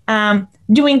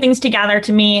 Doing things together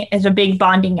to me is a big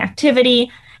bonding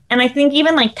activity. And I think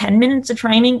even 10 minutes of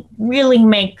training really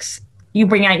makes you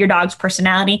bring out your dog's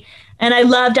personality. And I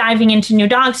love diving into new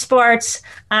dog sports.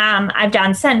 I've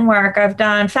done scent work. I've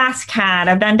done Fast Cat.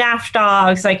 I've done Dash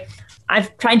Dogs.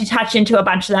 I've tried to touch into a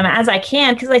bunch of them as I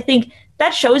can, because I think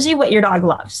that shows you what your dog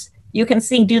loves. You can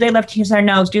see, do they love to use their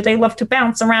nose? Do they love to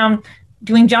bounce around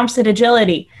doing jumps at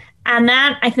agility? And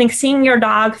that, I think, seeing your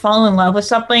dog fall in love with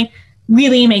something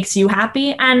really makes you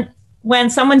happy. And when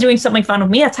someone's doing something fun with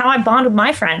me, that's how I bond with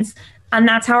my friends. And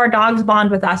that's how our dogs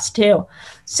bond with us too.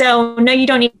 So no, you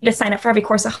don't need to sign up for every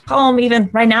course at home. Even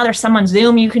right now, there's some on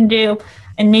Zoom you can do,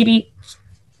 and maybe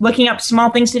looking up small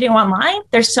things to do online.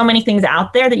 There's so many things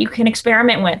out there that you can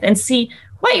experiment with and see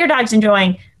what your dog's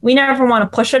enjoying. We never want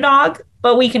to push a dog,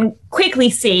 but we can quickly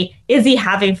see, is he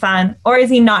having fun or is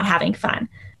he not having fun?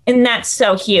 And that's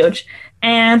so huge.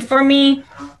 And for me,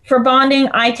 for bonding,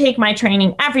 I take my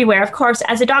training everywhere, of course,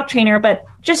 as a dog trainer, but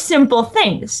just simple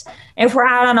things. If we're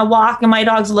out on a walk and my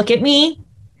dogs look at me,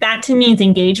 that to me is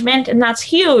engagement, and that's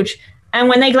huge. And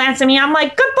when they glance at me, I'm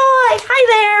like, good boy,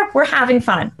 hi there, we're having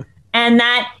fun. And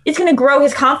that is going to grow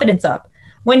his confidence up.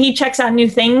 When he checks out new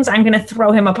things, I'm going to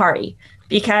throw him a party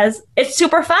because it's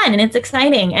super fun and it's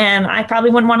exciting. And I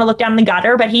probably wouldn't want to look down the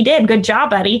gutter, but he did. Good job,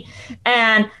 buddy.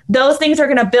 And those things are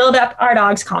going to build up our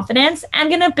dog's confidence and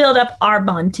going to build up our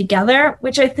bond together,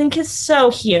 which I think is so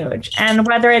huge. And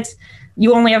whether it's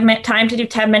you only have time to do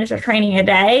 10 minutes of training a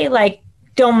day, like,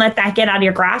 don't let that get out of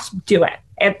your grasp. Do it.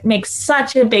 It makes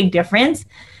such a big difference.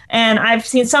 And I've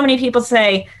seen so many people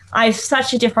say, I have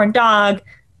such a different dog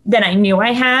than I knew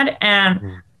I had.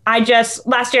 And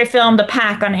last year I filmed a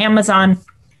pack on Amazon,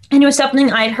 and it was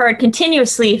something I'd heard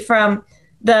continuously from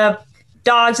the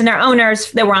dogs and their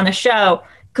owners that were on the show,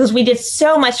 because we did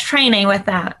so much training with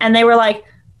them. And they were like,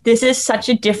 this is such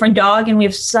a different dog and we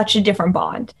have such a different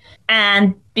bond.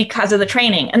 And because of the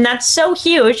training. And that's so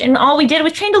huge. And all we did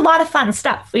was trained a lot of fun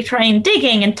stuff. We trained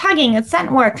digging and tugging and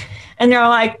scent work. And they're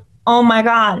like, oh my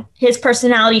God, his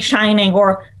personality shining,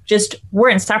 or just we're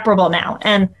inseparable now.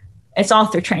 And it's all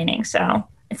through training. So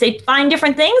I say find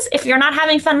different things. If you're not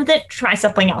having fun with it, try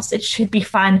something else. It should be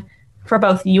fun for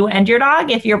both you and your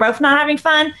dog. If you're both not having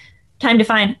fun, time to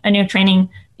find a new training,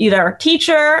 either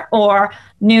teacher or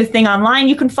new thing online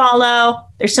you can follow.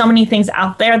 There's so many things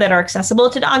out there that are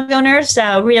accessible to dog owners.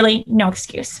 So really, no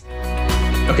excuse.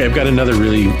 Okay, I've got another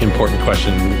really important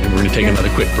question, and we're going to take another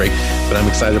quick break, but I'm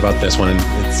excited about this one,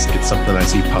 and it's something I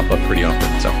see pop up pretty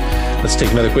often. So let's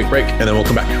take another quick break, and then we'll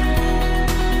come back.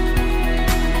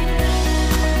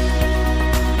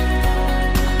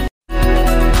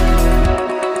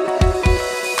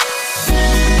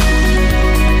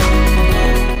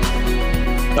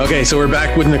 Okay, so we're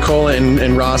back with Nicola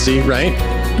and Rossi, right?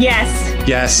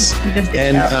 Yes.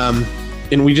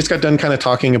 And we just got done kind of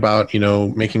talking about,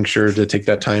 making sure to take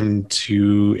that time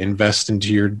to invest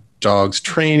into your dog's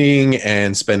training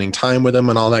and spending time with them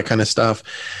and all that kind of stuff.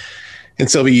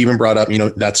 And Sylvie even brought up,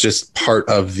 that's just part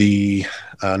of the,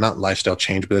 not lifestyle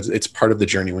change, but it's part of the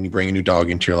journey when you bring a new dog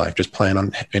into your life. Just plan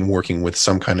on and working with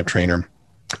some kind of trainer.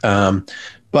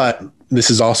 But this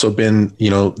has also been,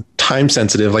 time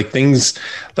sensitive, like things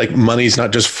like money's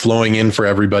not just flowing in for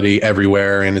everybody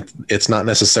everywhere. And it's not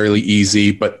necessarily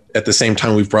easy, but at the same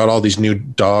time, we've brought all these new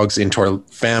dogs into our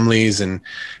families and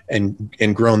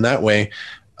grown that way.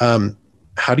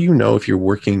 How do you know if you're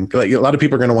working? Like, a lot of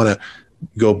people are going to want to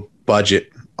go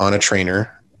budget on a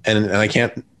trainer, and I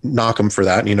can't knock them for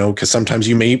that, because sometimes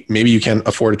maybe you can't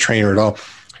afford a trainer at all.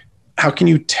 How can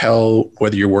you tell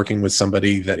whether you're working with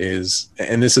somebody that is,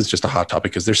 and this is just a hot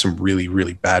topic because there's some really,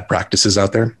 really bad practices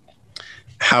out there.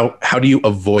 How do you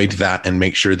avoid that and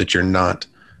make sure that you're not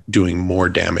doing more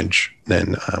damage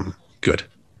than good?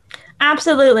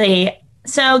 Absolutely.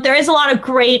 So there is a lot of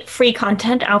great free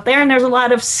content out there, and there's a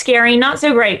lot of scary, not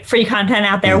so great free content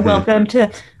out there. Mm-hmm. Welcome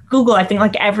to Google, I think,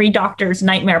 like every doctor's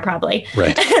nightmare, probably.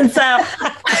 Right. And so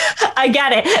I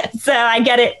get it. So I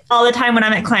get it all the time when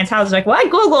I'm at clients' houses, like, well, I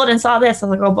Googled and saw this. I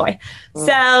was like, oh boy. Mm.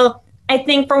 So I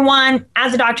think, for one,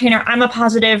 as a dog trainer, I'm a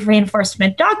positive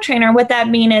reinforcement dog trainer. What that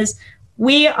means is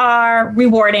we are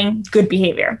rewarding good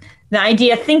behavior. The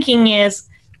idea thinking is,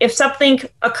 if something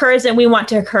occurs and we want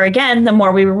to occur again, the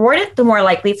more we reward it, the more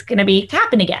likely it's going to be to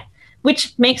happen again,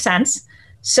 which makes sense.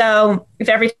 So if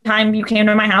every time you came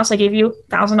to my house, I gave you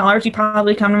 $1,000, you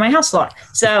probably come to my house a lot.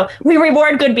 So we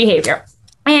reward good behavior.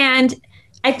 And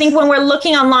I think when we're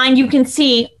looking online, you can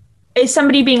see, is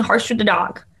somebody being harsh to the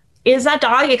dog? Is that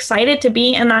dog excited to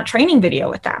be in that training video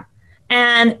with them?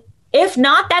 And if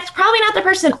not, that's probably not the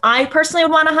person I personally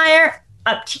would want to hire.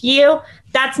 Up to you.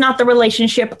 That's not the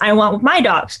relationship I want with my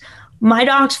dogs. My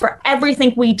dogs, for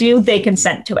everything we do, they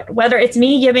consent to it. Whether it's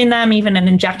me giving them even an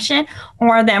injection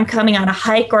or them coming on a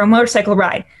hike or a motorcycle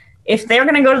ride. If they're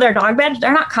going to go to their dog bed,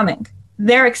 they're not coming.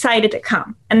 They're excited to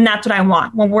come. And that's what I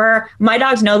want. My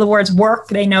dogs know the words work.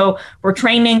 They know we're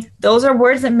training. Those are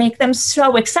words that make them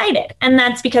so excited. And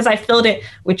that's because I filled it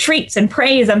with treats and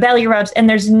praise and belly rubs. And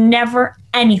there's never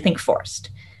anything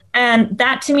forced. And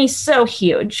that to me is so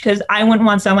huge because I wouldn't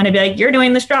want someone to be like, you're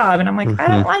doing this job. And I'm like, I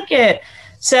don't like it.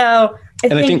 So I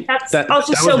think that's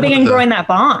also so big in growing that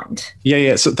bond.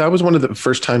 Yeah. So that was one of the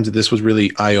first times that this was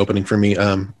really eye-opening for me.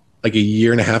 Like a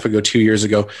year and a half ago, 2 years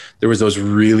ago, there was those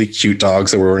really cute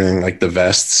dogs that were wearing like the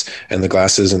vests and the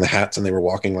glasses and the hats, and they were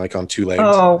walking like on two legs.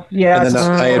 Oh, yeah. And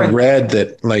then I had read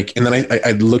that like, and then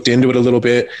I looked into it a little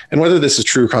bit, and whether this is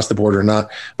true across the board or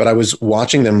not, but I was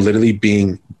watching them literally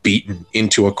being beaten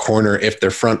into a corner if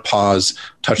their front paws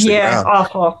touch the ground. Yeah,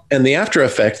 awful. And the after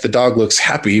effect, the dog looks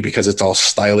happy because it's all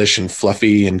stylish and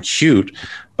fluffy and cute,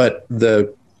 but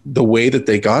the way that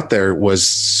they got there was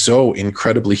so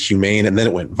incredibly humane. And then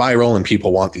it went viral and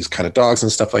people want these kind of dogs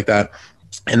and stuff like that.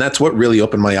 And that's what really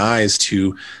opened my eyes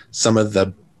to some of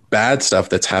the bad stuff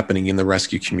that's happening in the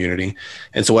rescue community.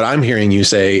 And so what I'm hearing you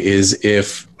say is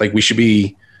if like we should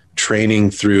be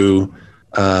training through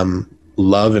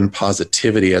love and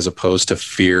positivity as opposed to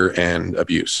fear and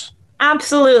abuse.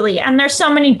 Absolutely. And there's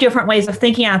so many different ways of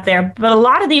thinking out there, but a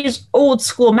lot of these old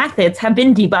school methods have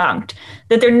been debunked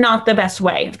that they're not the best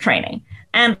way of training.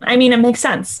 And I mean, it makes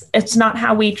sense. It's not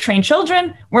how we train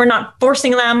children. We're not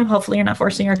forcing them. Hopefully you're not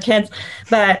forcing your kids,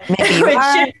 but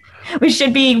we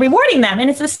should be rewarding them. And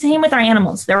it's the same with our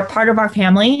animals. They're a part of our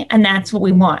family, and that's what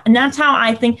we want. And that's how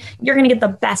I think you're going to get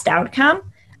the best outcome.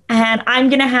 And I'm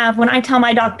going to have, when I tell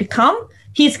my dog to come,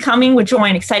 he's coming with joy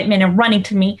and excitement and running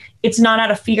to me. It's not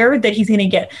out of fear that he's going to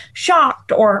get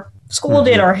shocked or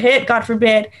scolded or hit, God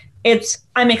forbid. It's,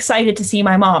 I'm excited to see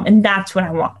my mom. And that's what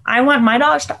I want. I want my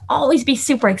dogs to always be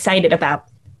super excited about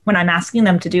when I'm asking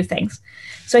them to do things.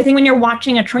 So I think when you're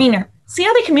watching a trainer, see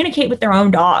how they communicate with their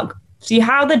own dog. See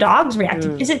how the dog's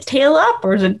reacting. Is it tail up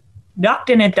or is it ducked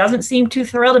and it doesn't seem too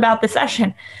thrilled about the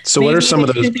session? So what are some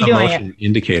of those emotion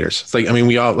indicators? It's like, I mean,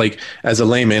 we all like, as a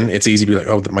layman, it's easy to be like,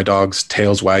 oh, my dog's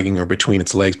tail's wagging or between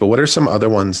its legs. But what are some other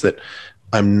ones that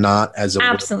I'm not as aware?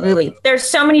 Absolutely. There's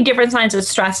so many different signs of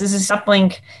stress. This is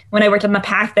something when I worked in the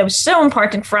pack that was so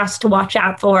important for us to watch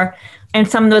out for. And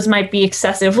some of those might be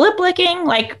excessive lip licking,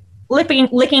 like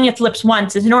licking its lips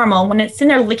once is normal. When it's in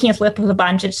there licking its lip with a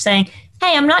bunch, it's saying,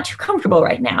 hey, I'm not too comfortable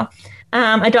right now.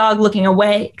 A dog looking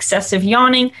away, excessive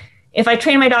yawning. If I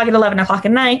train my dog at 11 o'clock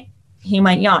at night, he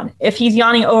might yawn. If he's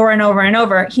yawning over and over and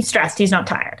over, he's stressed. He's not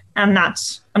tired. And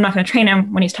I'm not going to train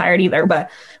him when he's tired either,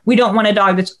 but we don't want a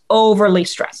dog that's overly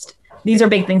stressed. These are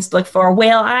big things to look for.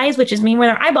 Whale eyes, which is mean when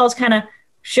their eyeballs kind of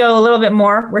show a little bit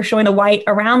more. We're showing the white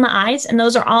around the eyes, and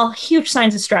those are all huge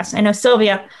signs of stress. I know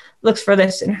Sylvia looks for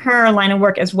this in her line of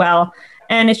work as well.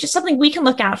 And it's just something we can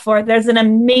look out for. There's an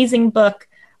amazing book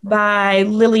by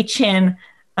Lily Chin.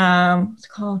 What's it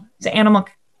called? It's an animal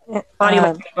body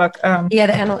language book. The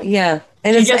animal. Yeah.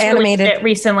 And it's just animated it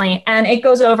recently. And it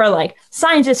goes over like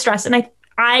signs of stress. And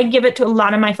I give it to a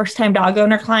lot of my first time dog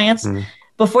owner clients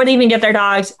before they even get their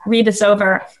dogs, read this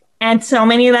over. And so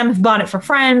many of them have bought it for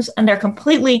friends and they're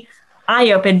completely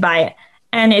eye-opened by it.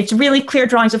 And it's really clear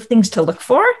drawings of things to look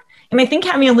for. And I think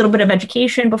having a little bit of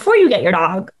education before you get your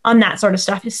dog on that sort of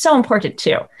stuff is so important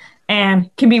too.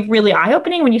 And can be really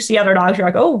eye-opening when you see other dogs. You're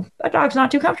like, oh, that dog's not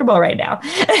too comfortable right now.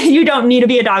 You don't need to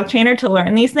be a dog trainer to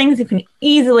learn these things. You can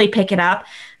easily pick it up.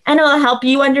 And it'll help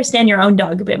you understand your own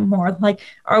dog a bit more. Like,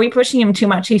 are we pushing him too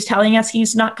much? He's telling us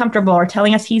he's not comfortable or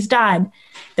telling us he's done.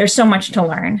 There's so much to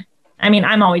learn. I mean,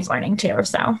 I'm always learning too,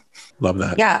 so. Love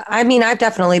that. Yeah, I mean, I've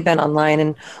definitely been online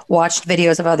and watched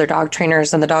videos of other dog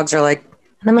trainers and the dogs are like,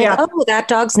 and I'm like, oh, that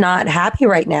dog's not happy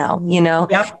right now, you know?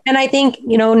 Yep. And I think,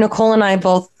 you know, Nicole and I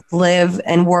both live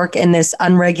and work in this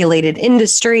unregulated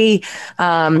industry.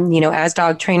 You know, as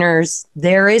dog trainers,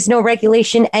 there is no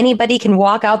regulation. Anybody can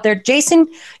walk out there. Jason,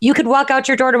 you could walk out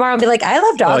your door tomorrow and be like, I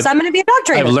love dogs. I'm going to be a dog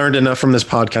trainer. I've learned enough from this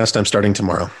podcast. I'm starting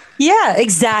tomorrow. Yeah,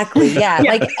 exactly. Yeah.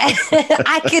 Like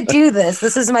I could do this.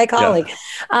 This is my calling.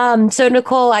 Yeah. So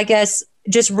Nicole, I guess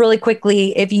just really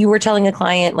quickly, if you were telling a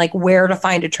client like where to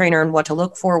find a trainer and what to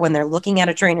look for when they're looking at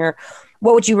a trainer,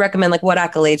 what would you recommend? Like what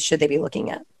accolades should they be looking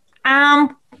at?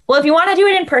 Well, if you want to do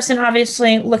it in person,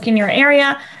 obviously look in your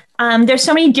area. There's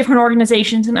so many different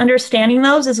organizations and understanding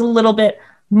those is a little bit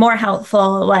more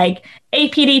helpful. Like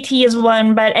APDT is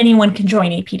one, but anyone can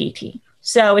join APDT.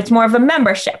 So it's more of a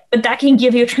membership, but that can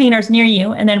give you trainers near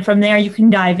you. And then from there, you can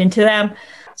dive into them.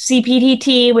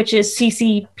 CPDT, which is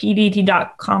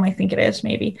ccpdt.com, I think it is,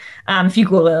 maybe. If you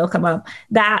Google it, it'll come up.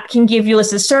 That can give you a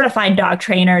list of certified dog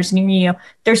trainers near you.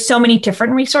 There's so many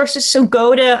different resources. So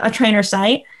go to a trainer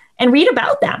site and read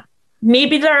about them.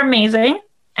 Maybe they're amazing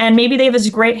and maybe they have this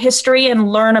great history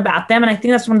and learn about them. And I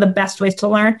think that's one of the best ways to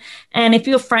learn. And if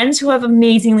you have friends who have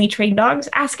amazingly trained dogs,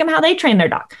 ask them how they train their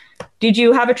dog. Did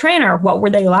you have a trainer? What were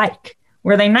they like?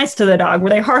 Were they nice to the dog? Were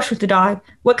they harsh with the dog?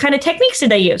 What kind of techniques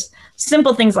did they use?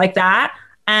 Simple things like that.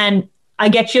 And I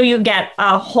get you get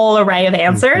a whole array of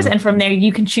answers. And from there,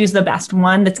 you can choose the best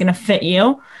one that's going to fit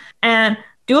you and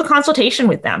do a consultation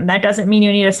with them. That doesn't mean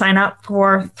you need to sign up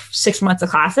for 6 months of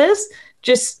classes.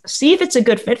 Just see if it's a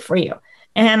good fit for you.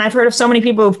 And I've heard of so many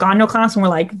people who've gone to a class and were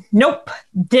like, nope,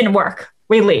 didn't work.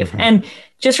 We leave. And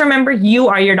just remember, you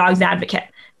are your dog's advocate.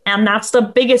 And that's the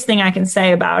biggest thing I can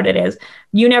say about it is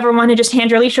you never want to just hand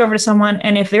your leash over to someone.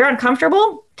 And if they're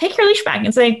uncomfortable, take your leash back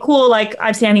and say, cool, like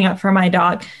I'm standing up for my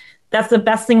dog. That's the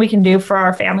best thing we can do for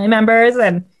our family members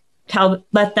and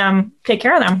let them take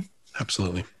care of them.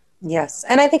 Absolutely. Yes.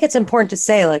 And I think it's important to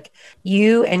say, like,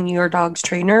 you and your dog's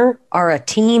trainer are a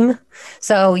team.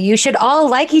 So you should all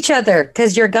like each other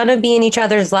because you're going to be in each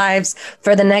other's lives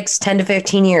for the next 10 to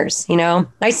 15 years. You know,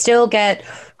 I still get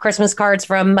Christmas cards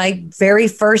from my very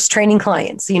first training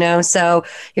clients, you know, so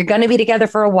you're going to be together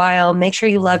for a while. Make sure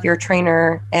you love your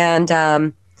trainer. And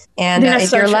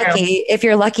if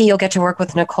you're lucky, you'll get to work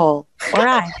with Nicole or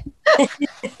I.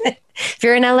 If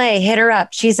you're in LA, hit her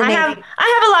up. She's amazing.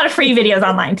 I have a lot of free videos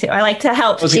online too. I like to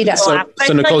help people out. I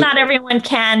feel like not everyone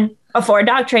can afford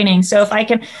dog training. So if I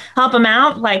can help them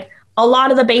out, like a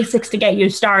lot of the basics to get you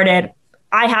started,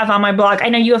 I have on my blog. I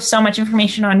know you have so much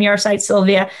information on your site,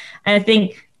 Sylvia. And I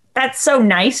think that's so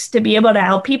nice to be able to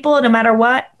help people no matter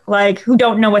what, like who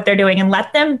don't know what they're doing, and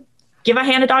let them give a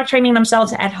hand to dog training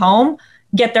themselves at home,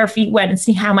 get their feet wet and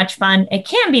see how much fun it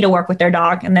can be to work with their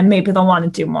dog. And then maybe they'll want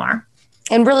to do more.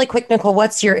 And really quick, Nicole,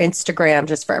 what's your Instagram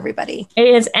just for everybody? It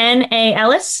is N.A.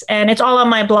 Ellis, and it's all on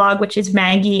my blog, which is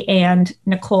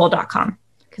maggieandnicole.com,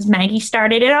 because Maggie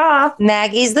started it off.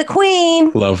 Maggie's the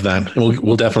queen. Love that.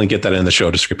 We'll definitely get that in the show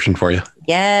description for you.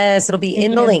 Yes, it'll be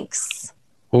in the links.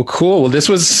 Well, cool. Well, this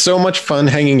was so much fun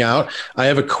hanging out. I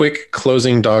have a quick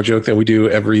closing dog joke that we do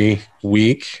every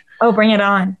week. Oh, bring it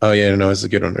on. Oh, yeah. No, it's a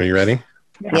good one. Are you ready?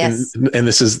 Yes. And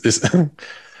this is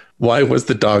why was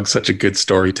the dog such a good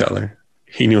storyteller?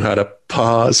 He knew how to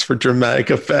pause for dramatic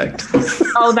effect.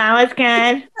 Oh, that was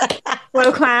good.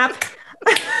 Little clap.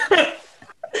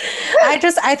 I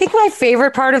think my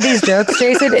favorite part of these jokes,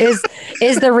 Jason, is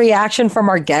the reaction from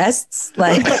our guests.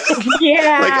 Like,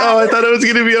 yeah. Like, oh, I thought it was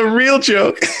going to be a real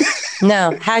joke.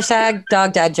 No, hashtag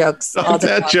dog dad jokes. Dog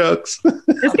dad jokes.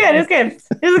 It's good. It's good.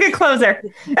 It's a good closer.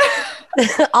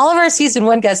 All of our season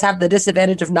 1 guests have the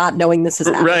disadvantage of not knowing this is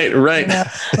happening. Right. You know?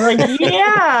 Like,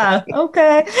 yeah.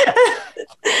 Okay.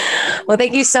 Well,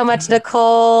 thank you so much,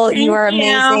 Nicole. You are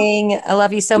amazing. I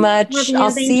love you so much.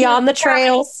 I'll see you on the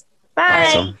trails. Bye.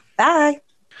 Awesome. Bye.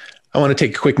 I want to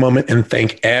take a quick moment and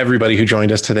thank everybody who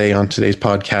joined us today on today's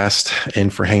podcast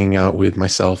and for hanging out with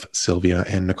myself, Sylvia,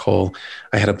 and Nicole.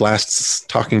 I had a blast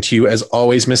talking to you as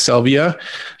always, Miss Sylvia.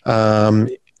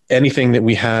 Anything that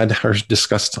we had or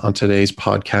discussed on today's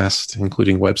podcast,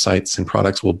 including websites and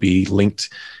products, will be linked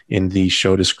in the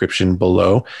show description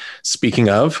below. Speaking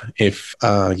of, if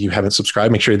you haven't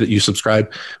subscribed, make sure that you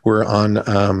subscribe. We're on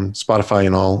Spotify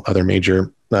and all other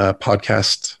major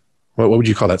podcast. What would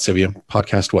you call that, Sylvia?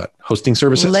 Podcast what? Hosting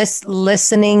services?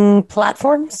 Listening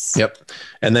platforms? Yep.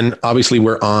 And then obviously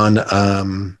we're on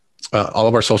all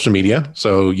of our social media.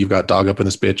 So you've got Dog Up in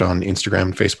This Bitch on Instagram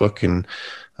and Facebook, and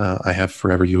I have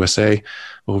Forever USA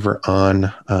over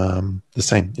on the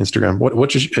same Instagram.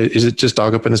 What is it? Just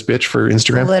Dog Up in This Bitch for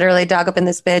Instagram? Literally Dog Up in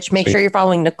This Bitch. Make Sweet. sure you're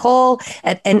following Nicole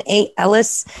at N.A.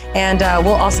 Ellis. And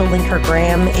we'll also link her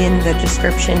gram in the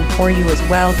description for you as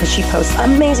well, because she posts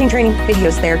amazing training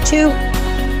videos there too.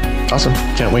 Awesome.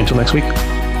 Can't wait until next week.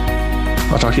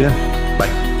 I'll talk to you then. Bye.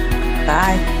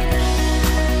 Bye.